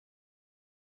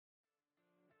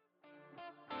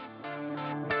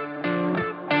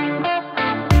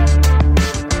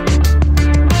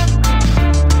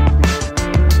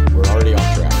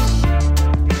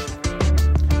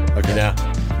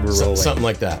something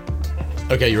like that.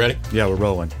 Okay, you ready? Yeah, we're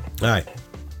rolling. All right.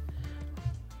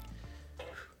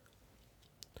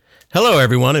 Hello,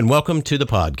 everyone, and welcome to the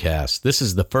podcast. This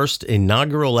is the first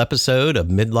inaugural episode of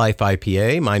Midlife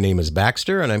IPA. My name is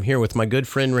Baxter, and I'm here with my good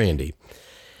friend Randy.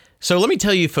 So let me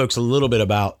tell you folks a little bit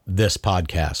about this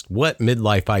podcast, what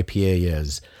Midlife IPA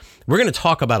is. We're going to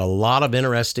talk about a lot of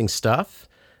interesting stuff,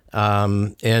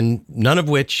 and none of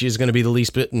which is going to be the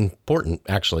least bit important,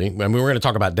 actually. I mean, we're going to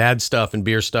talk about dad stuff and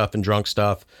beer stuff and drunk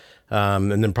stuff,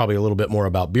 and then probably a little bit more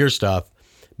about beer stuff.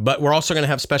 But we're also going to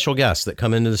have special guests that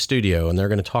come into the studio, and they're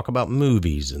going to talk about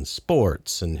movies and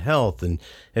sports and health and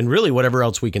really whatever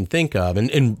else we can think of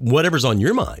and whatever's on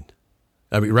your mind.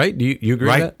 I mean, right? Do you agree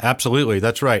with that? Absolutely.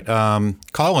 That's right.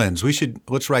 Call-ins.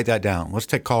 Let's write that down. Let's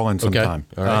take call-ins sometime.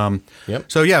 Okay. All right.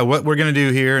 Yep. So yeah, what we're going to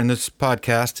do here in this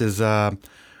podcast is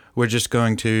we're just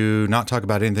going to not talk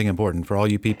about anything important. For all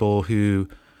you people who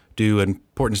do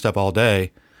important stuff all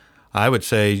day, I would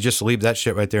say just leave that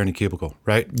shit right there in the cubicle,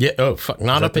 right? Yeah. Oh, fuck.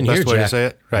 Not up in here, Jack. Way to say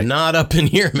it? Right. Not up in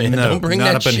here, man. No, don't bring not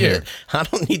that up in shit. here. I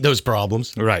don't need those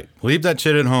problems. Right. Leave that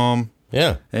shit at home.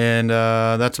 Yeah. And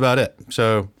that's about it.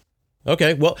 So.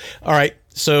 Okay. Well, all right.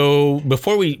 So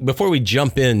before we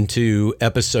jump into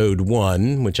episode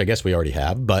 1, which I guess we already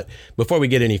have, but before we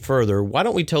get any further, why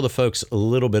don't we tell the folks a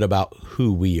little bit about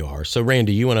who we are? So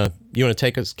Randy, you wanna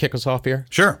kick us off here?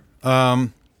 Sure.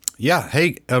 Yeah.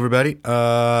 Hey, everybody.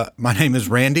 My name is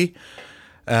Randy.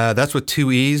 That's with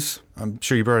 2 E's. I'm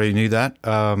sure you already knew that.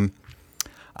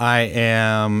 I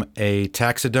am a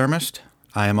taxidermist.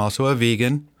 I am also a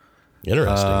vegan.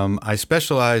 Interesting. I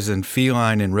specialize in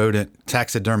feline and rodent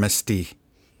taxidermisty.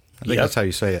 I think that's how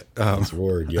you say it. That's a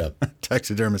word, yep.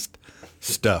 Taxidermist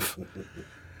stuff.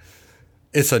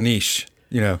 It's a niche,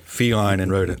 feline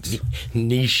and rodents.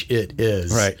 Niche it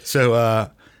is. Right. So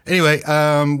anyway,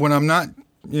 when I'm not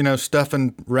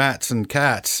stuffing rats and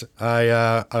cats,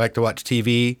 I like to watch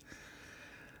TV,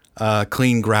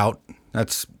 clean grout.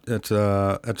 That's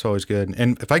always good.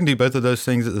 And if I can do both of those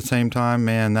things at the same time,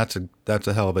 man, that's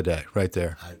a hell of a day right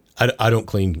there. I don't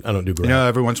clean. I don't do grout.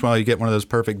 Every once in a while you get one of those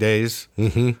perfect days.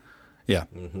 Mm-hmm. Yeah.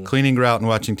 Mm-hmm. Cleaning grout and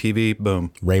watching TV,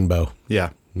 boom. Rainbow. Yeah.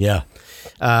 Yeah.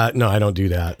 No, I don't do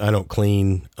that. I don't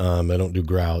clean. I don't do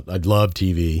grout. I'd love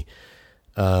TV.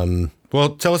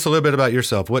 Well, tell us a little bit about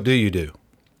yourself. What do you do?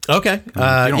 Okay. You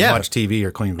don't watch TV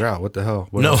or clean grout. What the hell?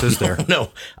 What else is there?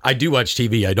 No, I do watch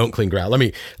TV. I don't clean grout. Let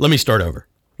me start over.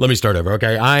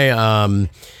 Okay. I'm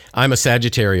a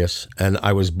Sagittarius, and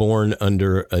I was born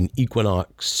under an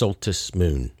equinox solstice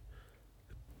moon.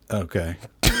 Okay.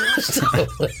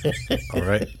 All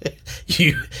right. Do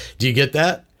you get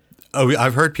that? Oh,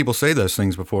 I've heard people say those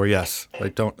things before. Yes. I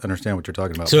don't understand what you're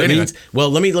talking about. So it means, well,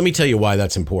 let me tell you why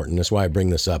that's important. That's why I bring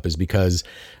this up, is because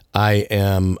I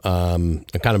am kind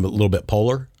of a little bit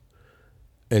polar.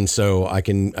 And so I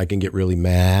can get really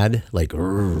mad, like,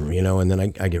 and then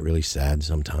I get really sad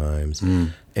sometimes.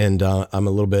 And I'm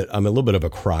a little bit of a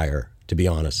crier, to be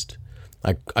honest.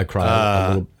 I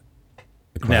cry.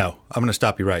 No, I'm going to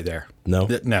stop you right there. No?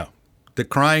 No. The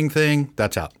crying thing,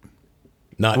 that's out.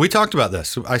 We talked about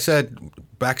this. I said,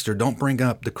 Baxter, don't bring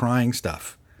up the crying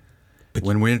stuff.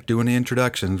 When we're doing the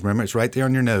introductions, remember, it's right there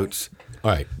on your notes.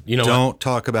 All right. Don't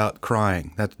talk about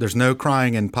crying. There's no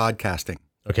crying in podcasting.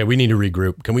 Okay, we need to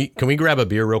regroup. Can we grab a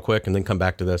beer real quick and then come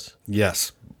back to this?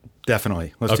 Yes,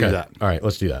 definitely. Let's do that. All right,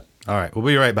 let's do that. All right, we'll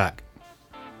be right back.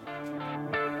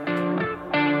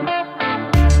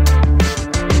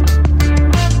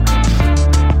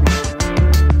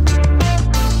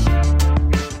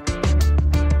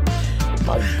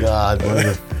 God, one of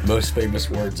the most famous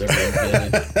words ever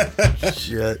invented.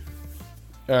 Shit.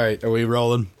 All right, are we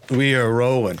rolling? We are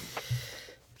rolling.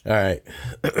 All right.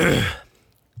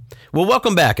 Well,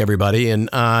 welcome back, everybody, and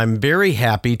I'm very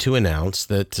happy to announce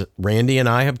that Randy and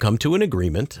I have come to an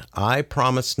agreement. I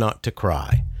promise not to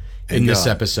cry in this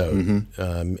episode,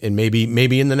 and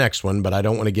maybe in the next one, but I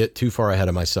don't want to get too far ahead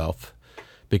of myself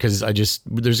because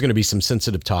there's going to be some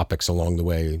sensitive topics along the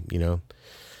way,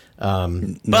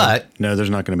 But no, there's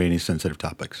not going to be any sensitive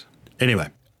topics. Anyway,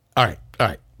 all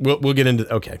right, we'll get into.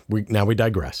 Okay, we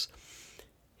digress.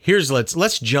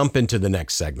 Let's jump into the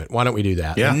next segment. Why don't we do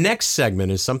that? Yeah. The next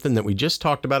segment is something that we just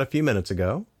talked about a few minutes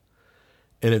ago,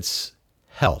 and it's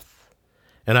health.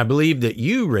 And I believe that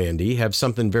you, Randy, have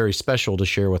something very special to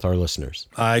share with our listeners.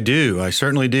 I do. I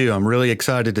certainly do. I'm really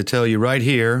excited to tell you right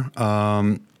here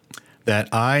that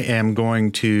I am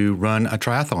going to run a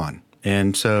triathlon.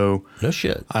 And so no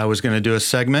shit. I was going to do a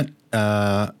segment,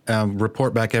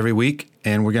 report back every week,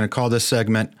 and we're going to call this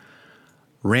segment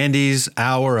Randy's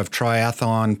Hour of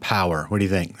Triathlon Power. What do you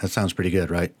think? That sounds pretty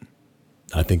good, right?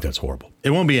 I think that's horrible.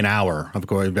 It won't be an hour, of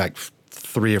course, like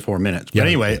 3 or 4 minutes. But Yeah.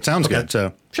 anyway, it sounds Okay. good.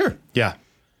 So Sure. yeah.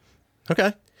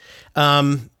 Okay.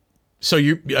 So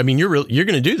you're going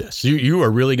to do this. You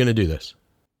are really going to do this.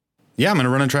 Yeah, I'm going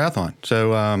to run a triathlon.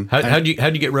 So How'd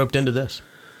you get roped into this?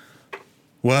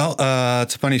 well,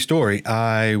 it's a funny story.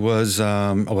 I was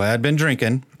I had been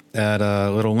drinking at a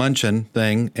little luncheon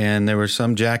thing, and there was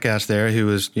some jackass there who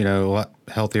was, a lot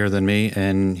healthier than me,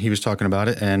 and he was talking about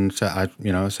it, and so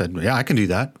I said, yeah, I can do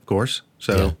that, of course.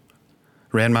 So Yeah.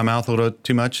 ran my mouth a little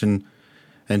too much, and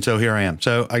so here I am.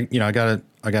 So I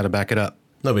gotta back it up.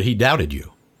 No, but he doubted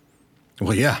you.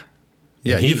 Well, yeah,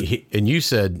 yeah, And you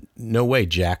said, "No way,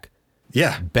 Jack.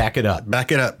 yeah, Back it up.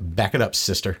 back it up. Back it up,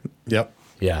 sister." Yep.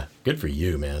 Yeah. Good for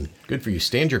you, man. Good for you.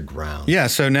 Stand your ground. Yeah.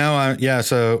 So now I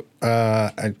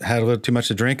had a little too much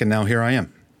to drink, and now here I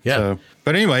am. Yeah. So,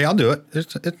 but anyway, I'll do it.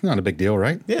 It's not a big deal,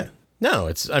 right? Yeah. No,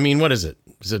 what is it?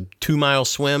 It's a 2-mile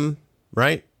swim,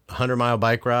 right? 100-mile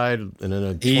bike ride, and then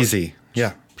a Easy.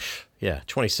 Yeah.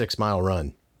 26-mile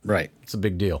run. Right. It's a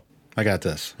big deal. I got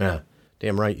this. Yeah.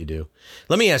 Damn right you do.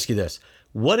 Let me ask you this.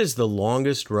 What is the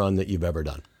longest run that you've ever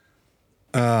done?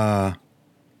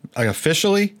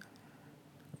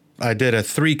 I did a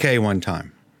 3K one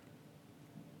time.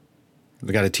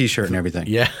 I got a T-shirt and everything.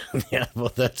 Yeah. Yeah.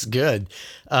 Well, that's good.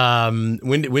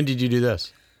 When did you do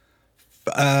this?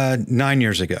 9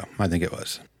 years ago, I think it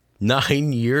was.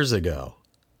 9 years ago.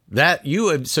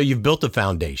 So you've built a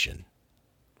foundation,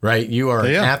 right? You are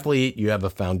an athlete. You have a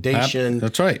foundation.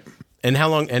 That's right. And how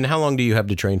long do you have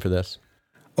to train for this?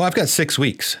 Well, I've got 6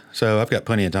 weeks, so I've got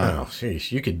plenty of time. Oh,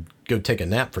 sheesh. You could go take a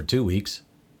nap for 2 weeks,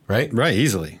 right? Right,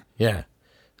 easily. Yeah.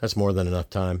 That's more than enough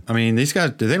time. I mean, these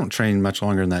guys, they don't train much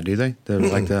longer than that, do they? They're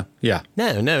like yeah.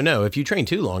 No. If you train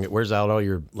too long, it wears out all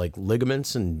your like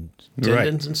ligaments and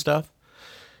tendons and stuff.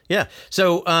 Yeah.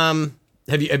 So,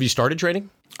 have you started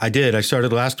training? I did. I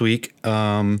started last week.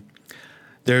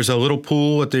 There's a little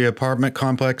pool at the apartment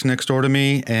complex next door to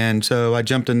me, and so I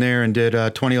jumped in there and did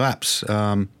 20 laps.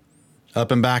 Up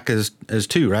and back is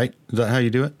 2, right? Is that how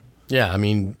you do it? Yeah. I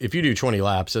mean, if you do 20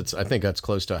 laps, I think that's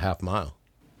close to a half mile.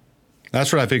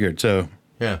 That's what I figured. So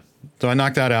Yeah. I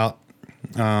knocked that out.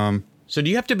 So do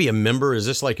you have to be a member? Is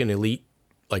this like an elite,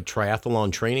 like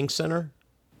triathlon training center?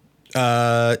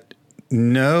 No,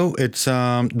 it's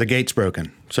the gate's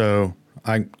broken, so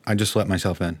I just let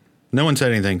myself in. No one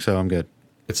said anything, so I'm good.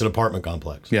 It's an apartment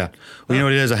complex. Yeah. Well, you know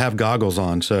what it is? I have goggles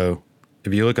on, so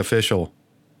if you look official,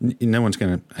 no one's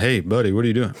gonna. Hey, buddy, what are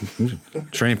you doing?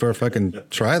 Training for a fucking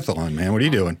triathlon, man. What are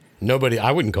you doing? Nobody.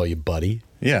 I wouldn't call you buddy.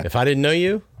 Yeah. If I didn't know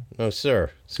you, no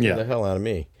sir. Scare the hell out of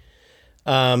me.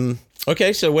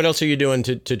 Okay. So what else are you doing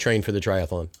to train for the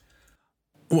triathlon?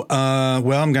 Well,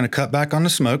 I'm going to cut back on the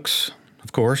smokes,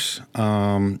 of course.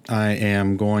 I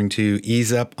am going to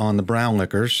ease up on the brown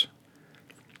liquors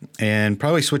and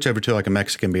probably switch over to like a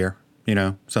Mexican beer,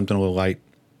 something a little light.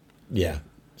 Yeah.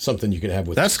 Something you can have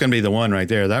with. That's going to be the one right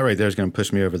there. That right there is going to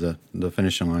push me over the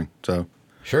finishing line. So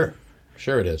Sure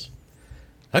it is.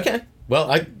 Okay.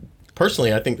 Well, I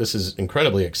think this is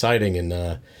incredibly exciting,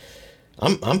 and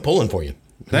I'm pulling for you.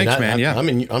 Thanks, man. Yeah. I'm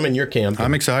in your camp.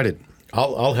 I'm excited.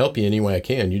 I'll help you any way I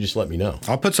can. You just let me know.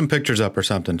 I'll put some pictures up or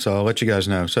something, so I'll let you guys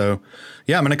know. So,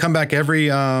 yeah, I'm going to come back every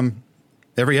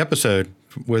episode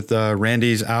with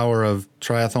Randy's hour of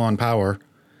triathlon power,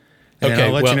 and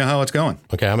I'll let you know how it's going.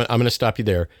 Okay, I'm going to stop you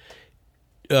there.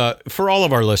 For all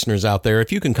of our listeners out there,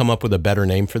 if you can come up with a better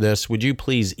name for this, would you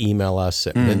please email us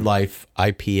at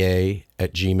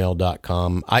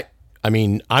midlifeipa@gmail.com. I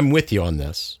mean, I'm with you on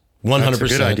this. 100%. That's a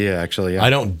good idea, actually. Yeah. I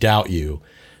don't doubt you.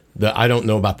 I don't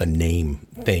know about the name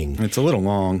thing. It's a little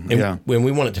long. When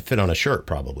we want it to fit on a shirt,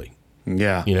 probably.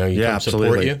 Yeah.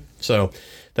 Support you. So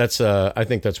that's I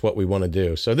think that's what we want to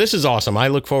do. So this is awesome. I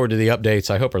look forward to the updates.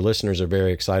 I hope our listeners are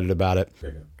very excited about it.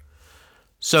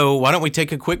 So why don't we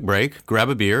take a quick break, grab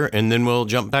a beer, and then we'll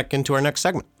jump back into our next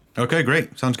segment. Okay,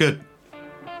 great. Sounds good.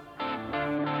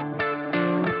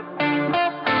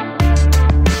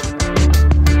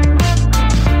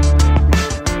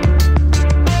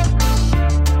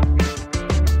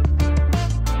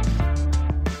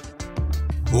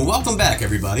 Well, welcome back,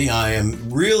 everybody. I am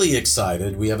really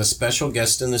excited. We have a special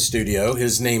guest in the studio.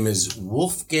 His name is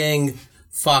Wolfgang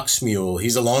Foxmule.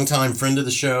 He's a longtime friend of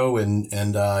the show, and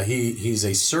he's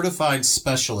a certified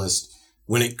specialist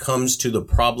when it comes to the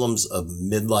problems of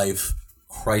midlife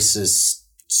crisis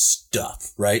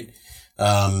stuff, right?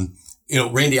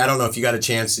 Randy, I don't know if you got a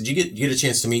chance. Did you get a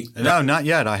chance to meet? No, not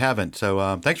yet. I haven't.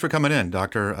 So thanks for coming in,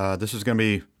 Doctor. This is gonna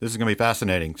be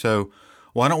fascinating. So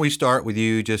why don't we start with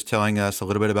you just telling us a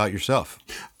little bit about yourself?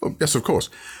 Oh, yes, of course.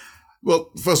 Well,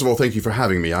 first of all, thank you for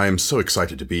having me. I am so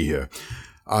excited to be here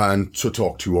and to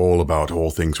talk to you all about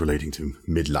all things relating to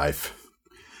midlife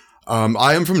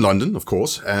I am from London, of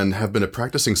course, and have been a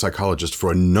practicing psychologist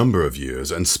for a number of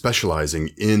years and specializing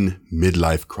in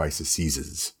midlife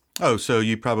crises. Oh, so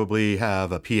you probably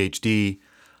have a PhD,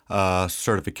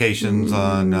 certifications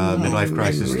on midlife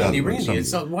crisis stuff. Randy,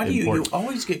 why do you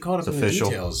always get caught up in the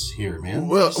details here, man?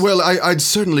 Well, I'd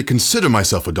certainly consider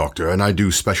myself a doctor, and I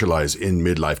do specialize in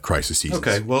midlife crises.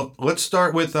 Okay, well, let's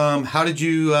start with how did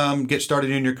you get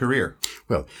started in your career?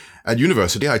 Well, at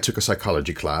university, I took a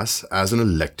psychology class as an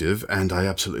elective, and I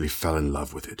absolutely fell in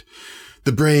love with it.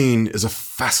 The brain is a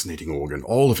fascinating organ.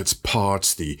 All of its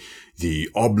parts, the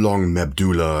oblong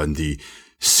medulla and the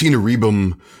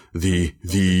cerebrum,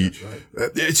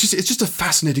 it's just a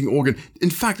fascinating organ. In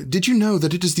fact, did you know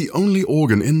that it is the only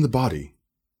organ in the body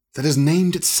that has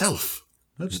named itself?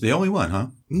 That's the only one, huh?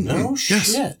 No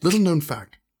shit. Yes, little known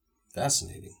fact.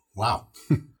 Fascinating. Wow.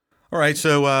 All right,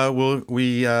 so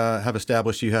we have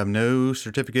established you have no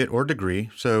certificate or degree,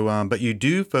 so but you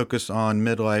do focus on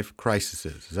midlife crises.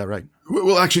 Is that right?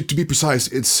 Well, actually, to be precise,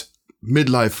 it's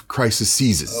midlife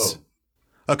crises. Oh.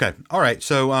 Okay. All right.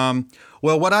 So,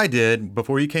 well, what I did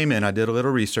before you came in, I did a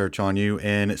little research on you,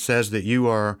 and it says that you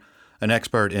are an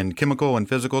expert in chemical and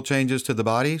physical changes to the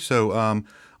body. So,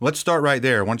 let's start right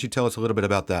there. Why don't you tell us a little bit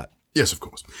about that? Yes, of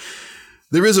course.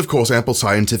 There is, of course, ample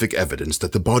scientific evidence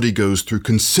that the body goes through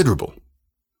considerable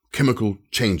chemical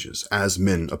changes as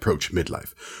men approach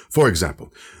midlife. For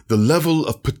example, the level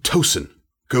of Pitocin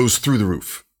goes through the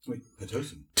roof. Wait,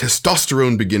 Pitocin?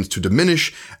 Testosterone begins to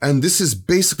diminish, and this is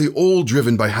basically all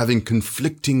driven by having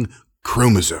conflicting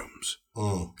chromosomes.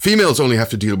 Females only have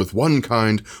to deal with one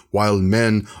kind, while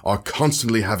men are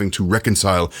constantly having to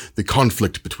reconcile the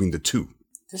conflict between the two.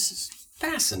 This is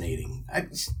fascinating.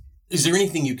 Is there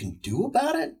anything you can do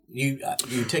about it? You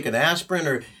take an aspirin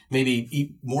or maybe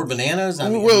eat more bananas?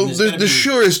 The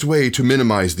surest way to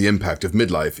minimize the impact of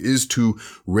midlife is to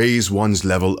raise one's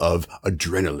level of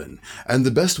adrenaline. And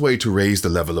the best way to raise the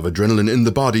level of adrenaline in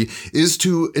the body is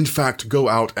to, in fact, go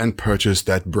out and purchase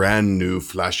that brand new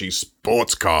flashy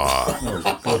sports car.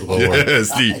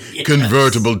 Yes, the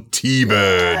convertible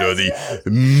T-Bird or the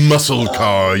muscle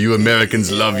car. You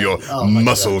Americans love your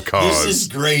muscle cars. This is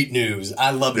great news.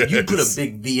 I love it. You put a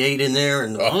big V8 in there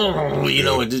and,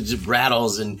 it just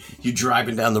rattles and you're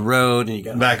driving down the road and you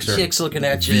got Baxter. chicks looking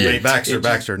at you. V8.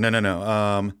 Baxter.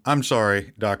 No. I'm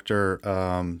sorry, doctor.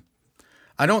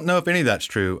 I don't know if any of that's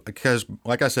true because,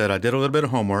 like I said, I did a little bit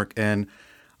of homework and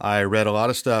I read a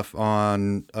lot of stuff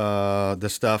on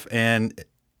this stuff, and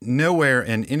nowhere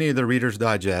in any of the Reader's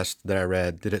Digest that I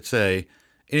read did it say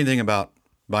anything about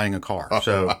buying a car.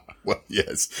 So, well,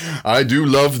 yes, I do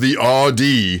love the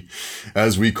RD,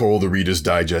 as we call the Reader's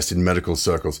Digest in medical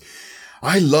circles.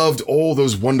 I loved all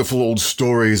those wonderful old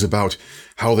stories about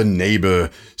how the neighbor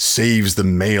saves the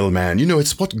mailman. You know,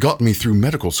 it's what got me through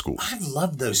medical school. I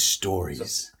love those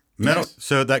stories.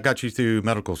 So that got you through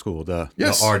medical school, the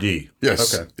RD.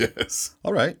 Yes. Okay. Yes.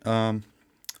 All right.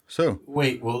 So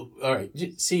wait. Well, all right.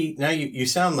 See, now you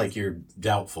sound like you're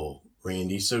doubtful,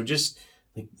 Randy. So just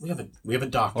like we have a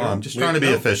doctor. Well, I'm just trying to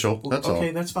be official. That's all. Okay,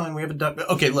 that's fine. We have a doctor.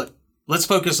 Okay, look. Let's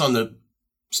focus on the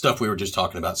stuff we were just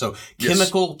talking about. So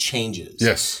chemical changes.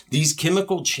 Yes. These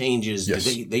chemical changes, yes.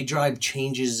 they drive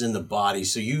changes in the body.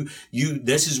 So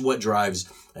this is what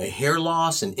drives a hair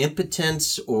loss and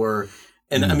impotence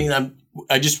I mean,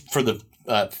 I just, for the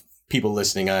people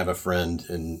listening, I have a friend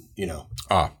and,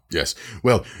 Ah, yes.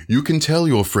 Well, you can tell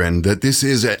your friend that this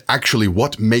is actually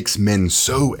what makes men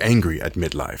so angry at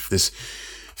midlife. This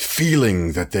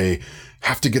feeling that they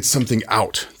have to get something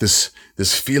out. This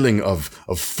feeling of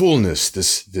fullness.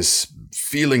 This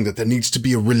feeling that there needs to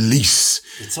be a release.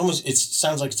 It sounds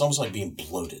like it's almost like being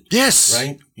bloated. Yes.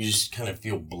 Right? You just kind of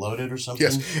feel bloated or something.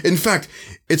 Yes. In fact,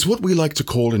 it's what we like to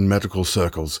call in medical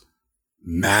circles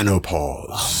menopause.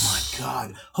 Oh my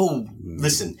God. Oh,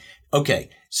 listen. Okay.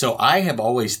 So I have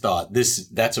always thought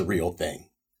that's a real thing.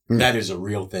 That is a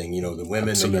real thing. The women,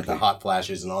 Absolutely. They get the hot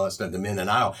flashes and all that stuff. The men and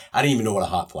I didn't even know what a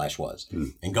hot flash was.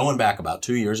 And going back about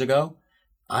 2 years ago,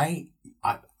 I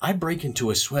break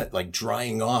into a sweat, like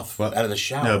drying off out of the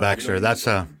shower. No, Baxter, that's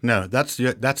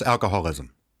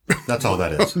alcoholism. That's all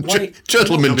that is.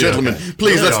 Gentlemen,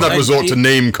 please let's not resort to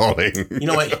name calling. You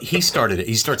know what? He started it.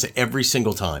 He starts it every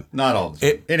single time. Not all.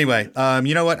 Anyway,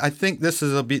 you know what? I think this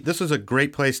is a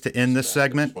great place to end this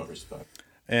segment.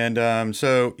 And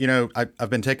so, I've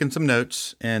been taking some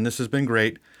notes, and this has been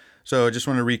great. So I just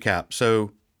want to recap.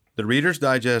 So the Reader's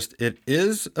Digest, it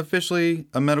is officially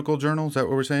a medical journal. Is that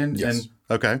what we're saying? Yes.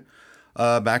 Okay.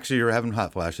 Baxter, you're having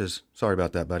hot flashes. Sorry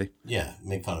about that, buddy. Yeah,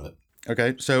 make fun of it.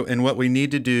 Okay. So, and what we need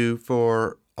to do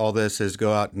for all this is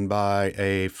go out and buy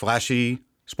a flashy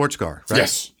sports car, right?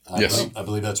 Yes. I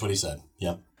believe that's what he said.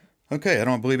 Yep. Okay, I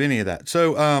don't believe any of that.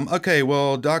 So, okay,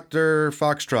 well, Dr.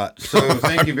 Foxtrot, so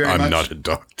thank you very much. I'm not a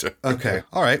doctor. Okay,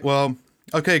 all right, well,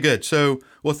 okay, good. So,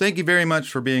 well, thank you very much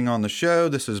for being on the show.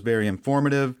 This is very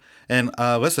informative. And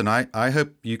listen, I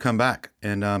hope you come back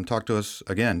and talk to us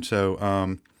again.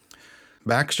 So,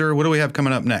 Baxter, what do we have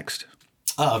coming up next?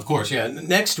 Of course, yeah.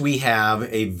 Next, we have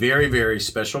a very, very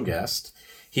special guest.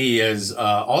 He is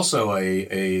also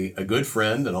a good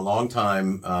friend and a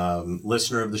longtime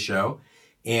listener of the show.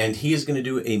 And he is going to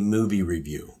do a movie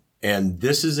review. And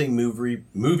this is a movie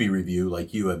review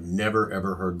like you have never,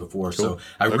 ever heard before. Cool. So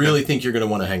I really think you're going to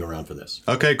want to hang around for this.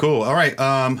 Okay, cool. All right.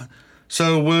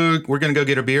 So we're going to go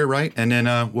get a beer, right? And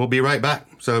then we'll be right back.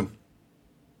 So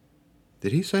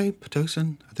did he say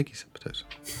Pitocin? I think he said Pitocin.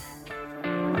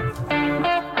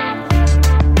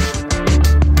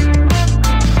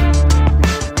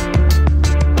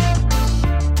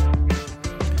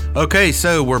 Okay,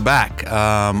 so we're back.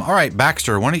 All right,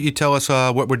 Baxter, why don't you tell us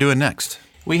what we're doing next?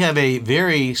 We have a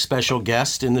very special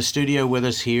guest in the studio with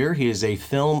us here. He is a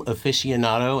film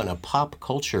aficionado and a pop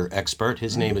culture expert.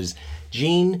 His name is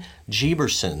Gene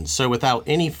Jeberson. So without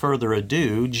any further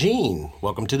ado, Gene,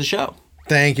 welcome to the show.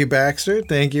 Thank you, Baxter.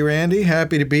 Thank you, Randy.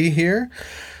 Happy to be here.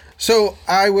 So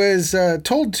I was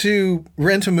told to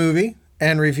rent a movie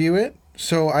and review it.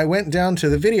 So I went down to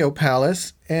the Video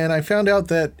Palace and I found out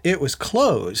that it was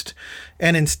closed.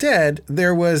 And instead,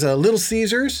 there was a Little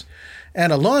Caesars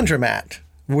and a laundromat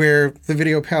where the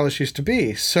Video Palace used to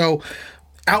be. So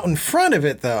out in front of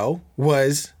it, though,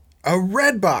 was a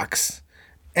Redbox.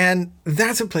 And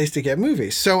that's a place to get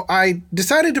movies. So I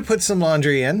decided to put some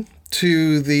laundry in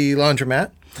to the laundromat.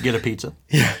 Get a pizza.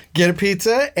 Yeah, get a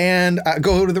pizza and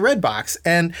go to the Redbox.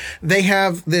 And they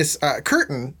have this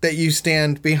curtain that you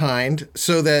stand behind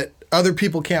so that other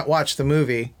people can't watch the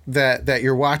movie that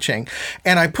you're watching.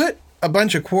 And I put a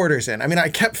bunch of quarters in. I mean, I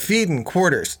kept feeding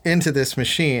quarters into this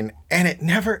machine, and it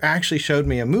never actually showed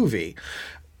me a movie.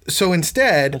 So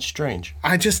instead, that's strange.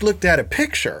 I just looked at a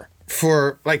picture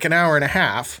for like an hour and a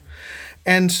half.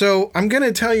 And so I'm going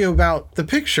to tell you about the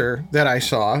picture that I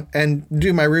saw and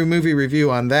do my movie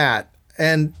review on that.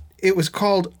 And it was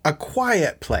called A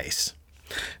Quiet Place.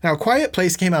 Now, A Quiet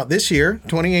Place came out this year,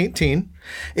 2018.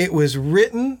 It was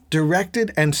written,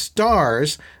 directed, and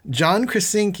stars John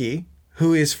Krasinski,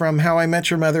 who is from How I Met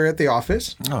Your Mother at The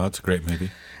Office. Oh, that's a great movie.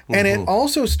 And it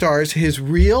also stars his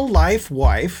real-life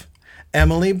wife,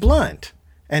 Emily Blunt.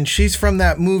 And she's from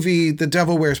that movie, The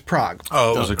Devil Wears Prada.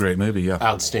 Oh, it was a great movie, yeah.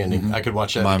 Outstanding. Mm-hmm. I could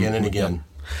watch that again and again.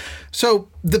 So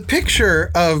the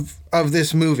picture of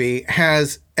this movie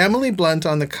has Emily Blunt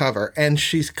on the cover, and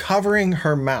she's covering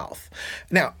her mouth.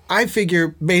 Now, I figure,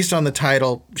 based on the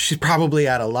title, she's probably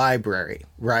at a library,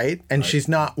 right? And she's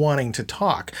not wanting to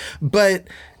talk. But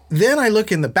then I look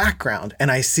in the background,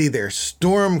 and I see there's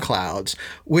storm clouds,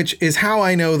 which is how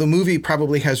I know the movie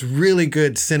probably has really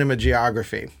good cinema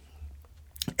geography.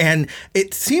 And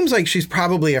it seems like she's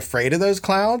probably afraid of those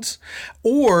clouds,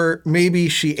 or maybe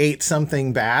she ate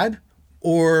something bad,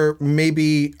 or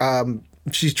maybe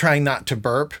she's trying not to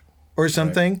burp or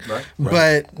something. Right.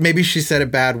 But maybe she said a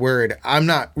bad word. I'm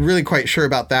not really quite sure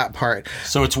about that part.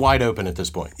 So it's wide open at this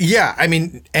point. Yeah, I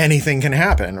mean, anything can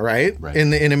happen, right?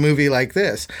 In a movie like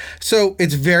this. So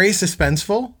it's very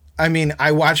suspenseful. I mean,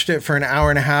 I watched it for an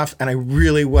hour and a half, and I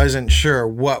really wasn't sure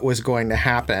what was going to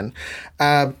happen.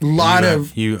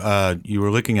 You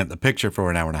were looking at the picture for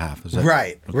an hour and a half. Is that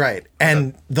right.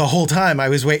 And the whole time I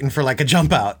was waiting for like a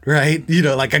jump out, right? You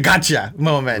know, like a gotcha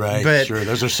moment. Right. But sure.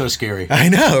 Those are so scary. I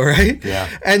know, right? Yeah.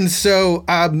 And so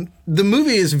the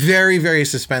movie is very, very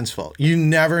suspenseful. You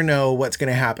never know what's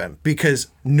going to happen because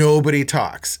nobody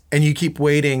talks, and you keep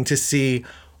waiting to see,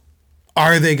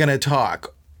 are they going to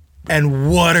talk? And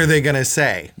what are they going to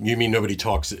say? You mean nobody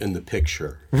talks in the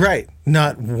picture? Right.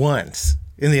 Not once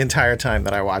in the entire time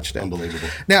that I watched it. Unbelievable.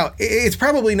 Now, it's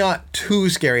probably not too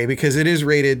scary because it is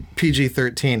rated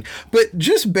PG-13. But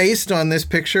just based on this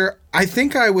picture, I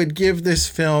think I would give this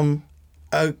film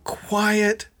a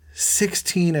quiet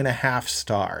 16.5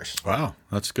 stars. Wow.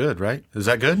 That's good, right? Is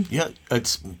that good? Yeah.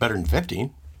 It's better than 15.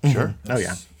 Mm-hmm. Sure. Oh,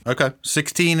 yeah. Okay.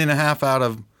 16.5 out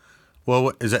of...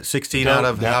 Well, is that 16 out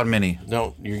of how many?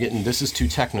 No, you're getting, this is too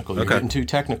technical. You're getting too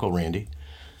technical, Randy.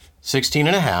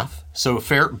 16.5. So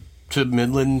fair to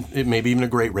Midland, it may be even a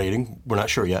great rating. We're not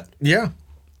sure yet. Yeah.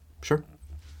 Sure.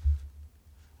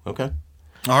 Okay.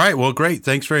 All right. Well, great.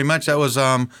 Thanks very much. That was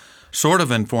sort of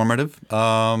informative.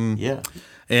 Yeah.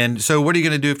 And so what are you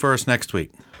going to do for us next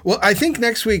week? Well, I think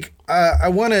next week I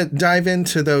want to dive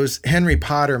into those Harry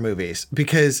Potter movies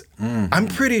because I'm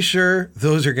pretty sure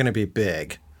those are going to be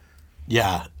big.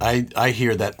 Yeah, I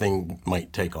hear that thing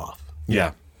might take off.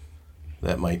 Yeah.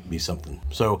 that might be something.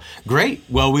 So great.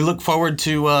 Well, we look forward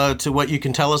to what you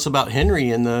can tell us about Henry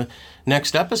in the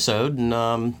next episode.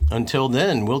 And until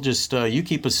then, we'll just you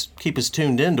keep us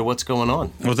tuned in to what's going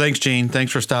on. Well, thanks, Gene.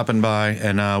 Thanks for stopping by,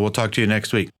 and we'll talk to you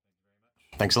next week.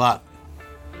 Thanks a lot.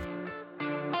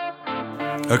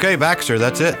 Okay, Baxter,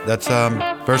 that's it. That's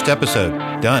first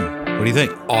episode done. What do you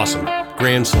think? Awesome.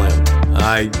 Grand slam.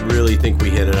 I really think we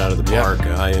hit it out of the park.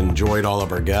 Yeah. I enjoyed all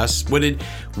of our guests. What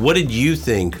did you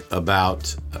think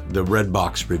about the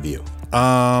Redbox review?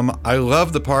 I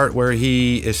love the part where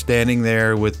he is standing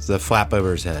there with the flap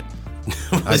over his head.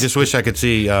 I just wish I could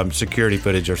see security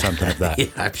footage or something like that. Yeah,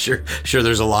 I'm sure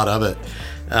there's a lot of it.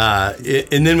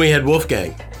 And then we had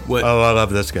Wolfgang. Oh, I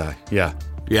love this guy. Yeah.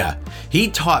 Yeah. He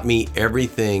taught me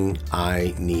everything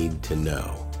I need to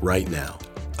know right now.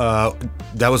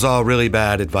 That was all really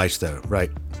bad advice, though,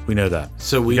 right? We know that.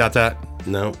 So we got that?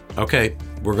 No. Okay.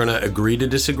 We're going to agree to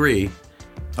disagree.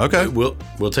 Okay. We'll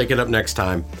take it up next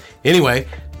time. Anyway,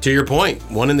 to your point,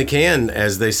 one in the can,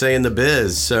 as they say in the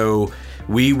biz. So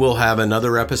we will have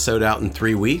another episode out in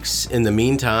 3 weeks. In the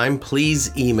meantime,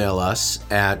 please email us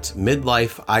at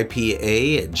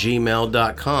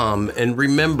midlifeipa@gmail.com. And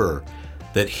remember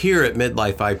that here at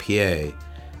Midlife IPA,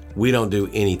 we don't do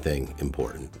anything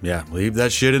important. Yeah, leave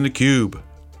that shit in the cube.